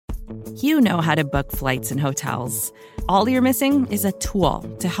You know how to book flights and hotels. All you're missing is a tool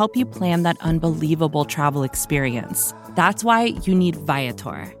to help you plan that unbelievable travel experience. That's why you need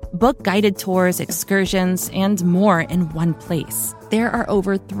Viator. Book guided tours, excursions, and more in one place. There are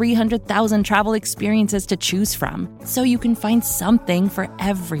over 300,000 travel experiences to choose from, so you can find something for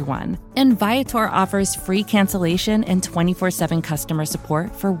everyone. And Viator offers free cancellation and 24/7 customer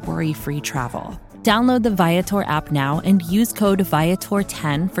support for worry-free travel. Download the Viator app now and use code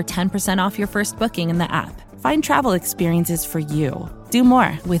Viator10 for 10% off your first booking in the app. Find travel experiences for you. Do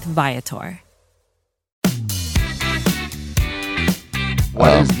more with Viator.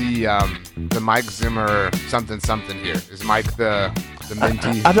 What is the Mike Zimmer something here? Is Mike the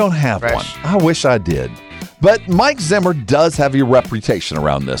mentee? I don't have fresh? one. I wish I did. But Mike Zimmer does have a reputation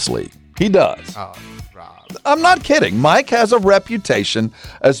around this league. He does. Oh, Rob. I'm not kidding. Mike has a reputation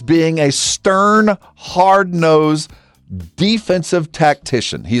as being a stern, hard-nosed defensive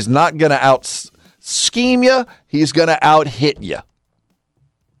tactician. He's not going to out-scheme you. He's going to out-hit you.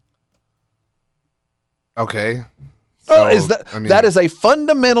 Okay. So, that is a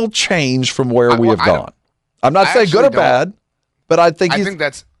fundamental change from where we have gone. I'm not saying good or bad, but I think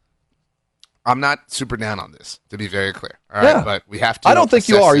I'm not super down on this, to be very clear. All right, but we have to. I don't think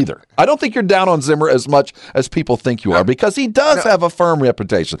you are either. I don't think you're down on Zimmer as much as people think you are, because he does have a firm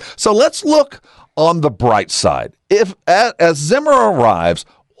reputation. So let's look on the bright side. As Zimmer arrives,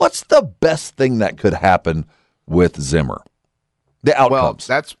 what's the best thing that could happen with Zimmer? The outcomes.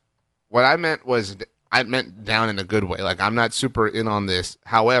 Well, that's what I meant was. I meant down in a good way. Like, I'm not super in on this.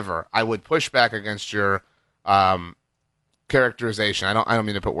 However, I would push back against your characterization. I don't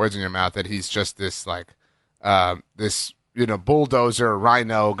mean to put words in your mouth that he's just this bulldozer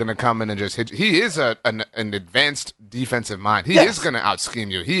rhino going to come in and just hit you. He is an advanced defensive mind. He is going to out scheme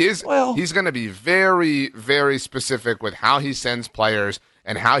you. He's going to be very, very specific with how he sends players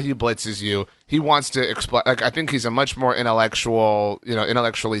and how he blitzes you. He wants to explode. Like, I think he's a much more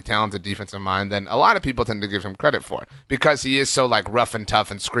intellectually talented defensive mind than a lot of people tend to give him credit for, because he is so like rough and tough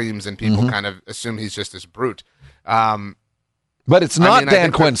and screams, and people kind of assume he's just this brute. But it's not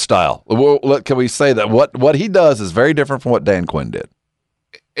Dan Quinn style. Can we say that what he does is very different from what Dan Quinn did?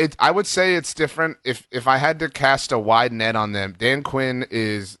 I would say it's different. If I had to cast a wide net on them, Dan Quinn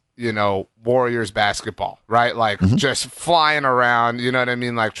is, Warriors basketball, right? Like, just flying around, you know what I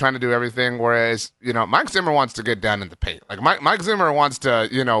mean? Like, trying to do everything. Whereas, Mike Zimmer wants to get down in the paint. Like, Mike Zimmer wants to,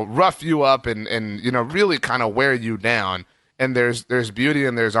 rough you up and really kind of wear you down. And there's beauty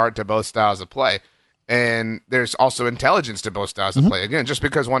and there's art to both styles of play. And there's also intelligence to both styles of play. Again, just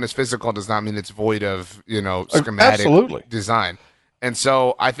because one is physical does not mean it's void of, schematic design. And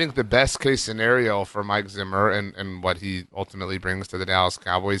so I think the best case scenario for Mike Zimmer and what he ultimately brings to the Dallas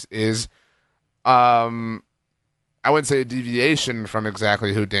Cowboys is, I wouldn't say a deviation from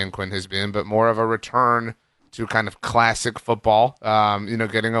exactly who Dan Quinn has been, but more of a return to kind of classic football,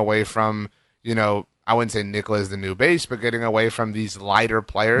 getting away from, I wouldn't say nickel is the new base, but getting away from these lighter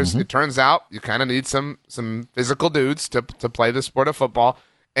players. It turns out you kind of need some physical dudes to play the sport of football.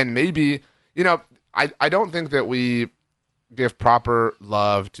 And maybe, I don't think that we give proper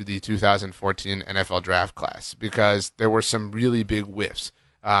love to the 2014 NFL draft class, because there were some really big whiffs.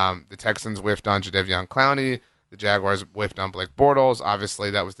 The Texans whiffed on Jadeveon Clowney. The Jaguars whiffed on Blake Bortles.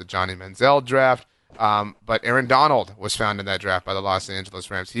 Obviously, that was the Johnny Manziel draft. But Aaron Donald was found in that draft by the Los Angeles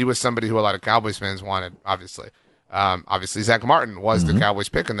Rams. He was somebody who a lot of Cowboys fans wanted, obviously. Obviously, Zach Martin was the Cowboys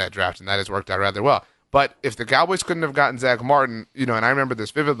pick in that draft, and that has worked out rather well. But if the Cowboys couldn't have gotten Zach Martin, and I remember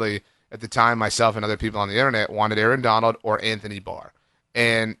this vividly, at the time, myself and other people on the internet wanted Aaron Donald or Anthony Barr.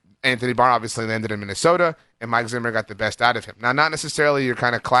 And Anthony Barr obviously landed in Minnesota, and Mike Zimmer got the best out of him. Now, not necessarily your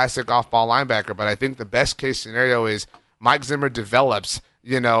kind of classic off-ball linebacker, but I think the best-case scenario is Mike Zimmer develops,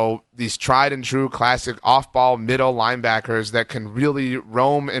 these tried-and-true classic off-ball middle linebackers that can really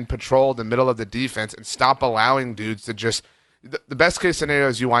roam and patrol the middle of the defense and stop allowing dudes to just – the best-case scenario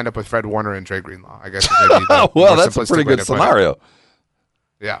is you wind up with Fred Warner and Dre Greenlaw, I guess. Well, that's a pretty good scenario.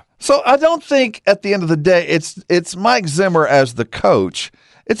 Yeah. So I don't think at the end of the day it's Mike Zimmer as the coach.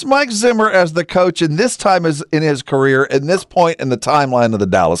 It's Mike Zimmer as the coach in this time in his career, in this point in the timeline of the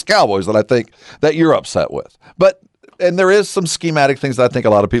Dallas Cowboys that I think that you're upset with. And there is some schematic things that I think a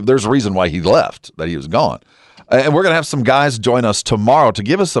lot of people, there's a reason why he left, that he was gone. And we're going to have some guys join us tomorrow to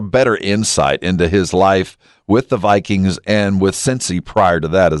give us a better insight into his life with the Vikings and with Cincy prior to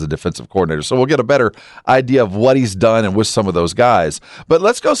that as a defensive coordinator. So we'll get a better idea of what he's done and with some of those guys. But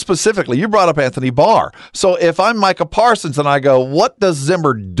let's go specifically. You brought up Anthony Barr. So if I'm Micah Parsons and I go, what does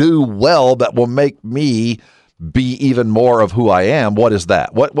Zimmer do well that will make me be even more of who I am? What is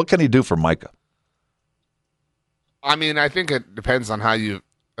that? What can he do for Micah? I mean, I think it depends on how you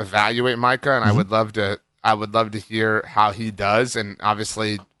evaluate Micah, and I would love to hear how he does. And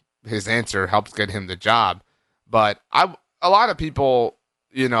obviously, his answer helps get him the job. But a lot of people,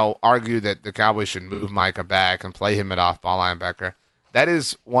 argue that the Cowboys should move Micah back and play him at off-ball linebacker. That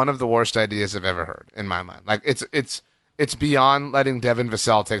is one of the worst ideas I've ever heard in my mind. Like it's beyond letting Devin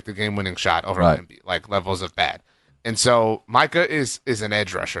Vassell take the game-winning shot over Embiid, like levels of bad. And so Micah is an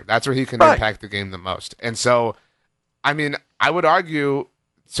edge rusher. That's where he can impact the game the most. And so, I mean, I would argue,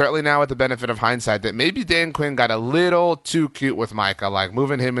 certainly now with the benefit of hindsight, that maybe Dan Quinn got a little too cute with Micah, like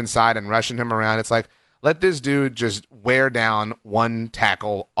moving him inside and rushing him around. It's like, let this dude just wear down one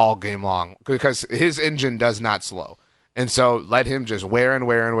tackle all game long because his engine does not slow. And so let him just wear and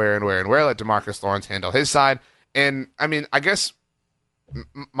wear and wear and wear and wear. Let DeMarcus Lawrence handle his side. And, I mean, I guess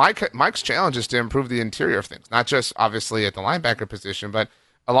Mike's challenge is to improve the interior of things, not just obviously at the linebacker position, but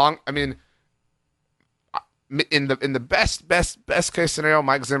in the best case scenario,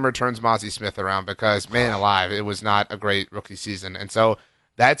 Mike Zimmer turns Mozzie Smith around because, man alive, it was not a great rookie season. And so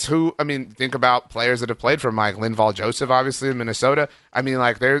that's who, I mean, think about players that have played for Mike. Linval Joseph, obviously, in Minnesota. I mean,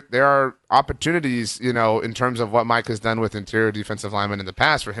 like, there are opportunities, in terms of what Mike has done with interior defensive linemen in the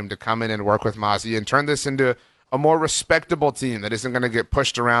past for him to come in and work with Mozzie and turn this into a more respectable team that isn't going to get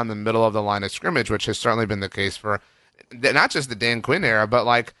pushed around the middle of the line of scrimmage, which has certainly been the case for not just the Dan Quinn era, but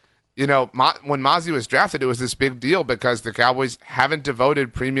like, when Mozzie was drafted, it was this big deal because the Cowboys haven't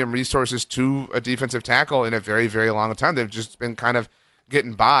devoted premium resources to a defensive tackle in a very, very long time. They've just been kind of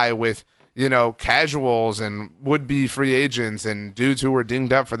getting by with, casuals and would-be free agents and dudes who were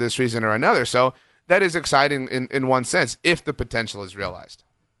dinged up for this reason or another. So that is exciting in one sense, if the potential is realized.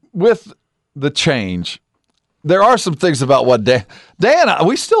 With the change, there are some things about what Dan,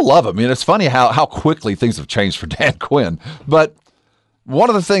 we still love him. I mean, it's funny how quickly things have changed for Dan Quinn. But one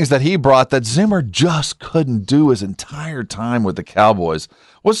of the things that he brought that Zimmer just couldn't do his entire time with the Cowboys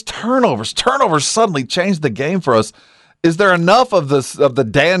was turnovers. Turnovers suddenly changed the game for us. Is there enough of the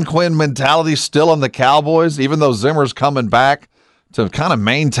Dan Quinn mentality still on the Cowboys, even though Zimmer's coming back, to kind of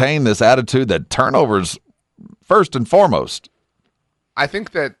maintain this attitude that turnovers first and foremost? I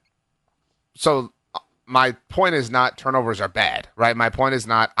think that so. My point is not turnovers are bad, right? My point is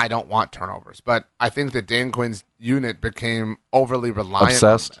not I don't want turnovers, but I think that Dan Quinn's unit became overly reliant.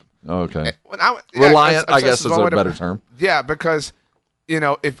 Obsessed? On them. Okay. Reliant, I guess, is a better term. Yeah, because,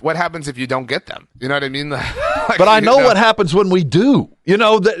 if what happens if you don't get them? You know what I mean? Like, but I know what happens when we do. It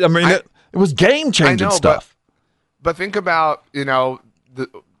was game-changing stuff. But think about,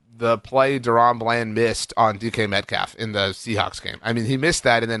 the play Deron Bland missed on DK Metcalf in the Seahawks game. I mean, he missed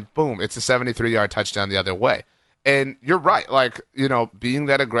that, and then boom, it's a 73-yard touchdown the other way. And you're right, like, being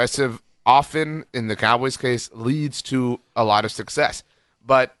that aggressive often in the Cowboys case leads to a lot of success.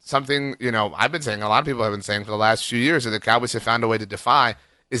 But something, I've been saying, a lot of people have been saying for the last few years that the Cowboys have found a way to defy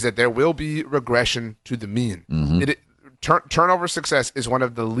is that there will be regression to the mean. Mm-hmm. Turnover success is one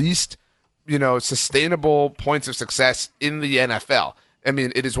of the least, sustainable points of success in the NFL. I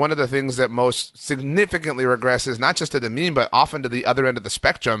mean, it is one of the things that most significantly regresses, not just to the mean, but often to the other end of the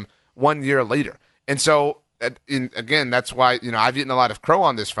spectrum 1 year later. And so, again, that's why, I've eaten a lot of crow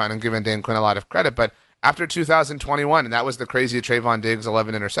on this front and given Dan Quinn a lot of credit. But after 2021, and that was the crazy Trayvon Diggs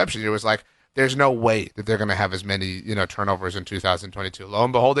 11 interceptions, it was like, there's no way that they're going to have as many, turnovers in 2022. Lo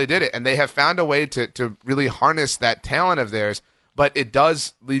and behold, they did it. And they have found a way to really harness that talent of theirs, but it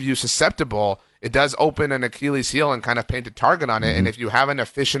does leave you susceptible. It does open an Achilles heel and kind of paint a target on it. And if you have an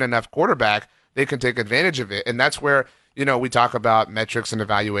efficient enough quarterback, they can take advantage of it. And that's where, we talk about metrics and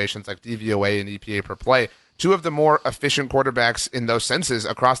evaluations like DVOA and EPA per play. Two of the more efficient quarterbacks in those senses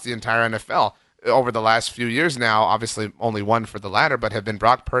across the entire NFL over the last few years now, obviously only one for the latter, but have been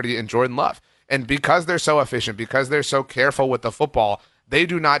Brock Purdy and Jordan Love. And because they're so efficient, because they're so careful with the football, they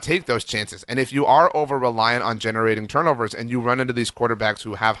do not take those chances. And if you are over-reliant on generating turnovers and you run into these quarterbacks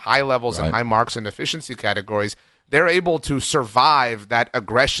who have high levels and high marks in efficiency categories, they're able to survive that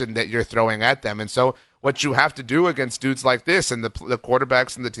aggression that you're throwing at them. And so what you have to do against dudes like this and the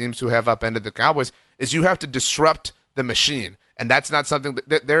quarterbacks and the teams who have upended the Cowboys is you have to disrupt the machine. And that's not something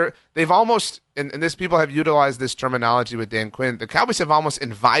that they've almost, and this people have utilized this terminology with Dan Quinn, the Cowboys have almost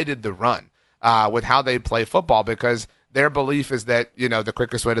invited the run with how they play football because their belief is that, the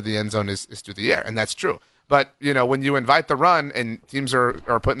quickest way to the end zone is through the air, and that's true. But, when you invite the run and teams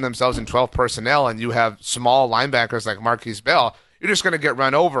are putting themselves in 12 personnel and you have small linebackers like Marquise Bell, you're just going to get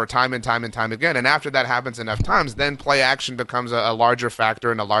run over time and time and time again. And after that happens enough times, then play action becomes a larger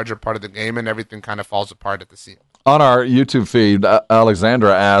factor and a larger part of the game, and everything kind of falls apart at the seam. On our YouTube feed,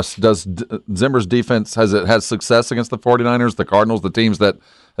 Alexandra asks, does Zimmer's defense, has it had success against the 49ers, the Cardinals, the teams that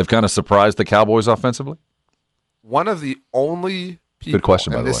have kind of surprised the Cowboys offensively? One of the only people. Good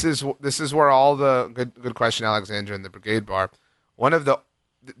question, by and the way. This is where all the good question, Alexandra, and the Brigade Bar.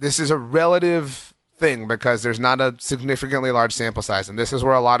 This is a relative thing because there's not a significantly large sample size, and this is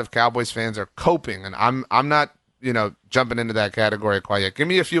where a lot of Cowboys fans are coping. And I'm not jumping into that category quite yet. Give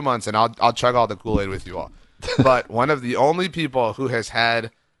me a few months, and I'll chug all the Kool-Aid with you all. But one of the only people who has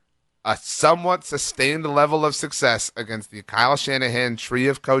had a somewhat sustained level of success against the Kyle Shanahan tree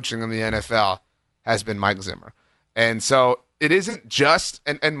of coaching in the NFL has been Mike Zimmer. And so it isn't just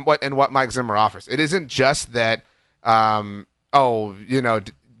and what Mike Zimmer offers. It isn't just that the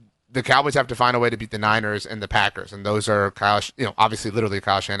Cowboys have to find a way to beat the Niners and the Packers, and those are obviously literally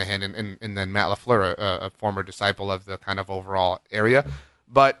Kyle Shanahan and then Matt LaFleur, a former disciple of the kind of overall area.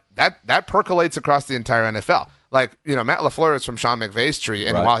 But that percolates across the entire NFL. Like, Matt LaFleur is from Sean McVay's tree,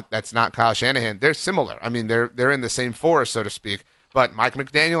 and while that's not Kyle Shanahan, they're similar. I mean, they're in the same forest, so to speak. But Mike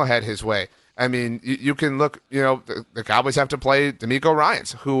McDaniel had his way. I mean, you can look, the Cowboys have to play DeMeco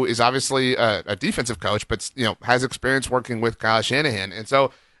Ryans, who is obviously a defensive coach, but, has experience working with Kyle Shanahan. And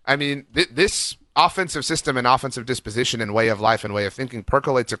so, I mean, this offensive system and offensive disposition and way of life and way of thinking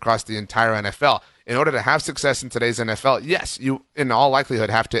percolates across the entire NFL. In order to have success in today's NFL, yes, you in all likelihood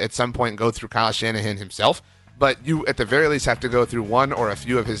have to at some point go through Kyle Shanahan himself, but you at the very least have to go through one or a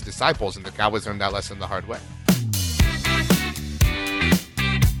few of his disciples, and the Cowboys learned that lesson the hard way.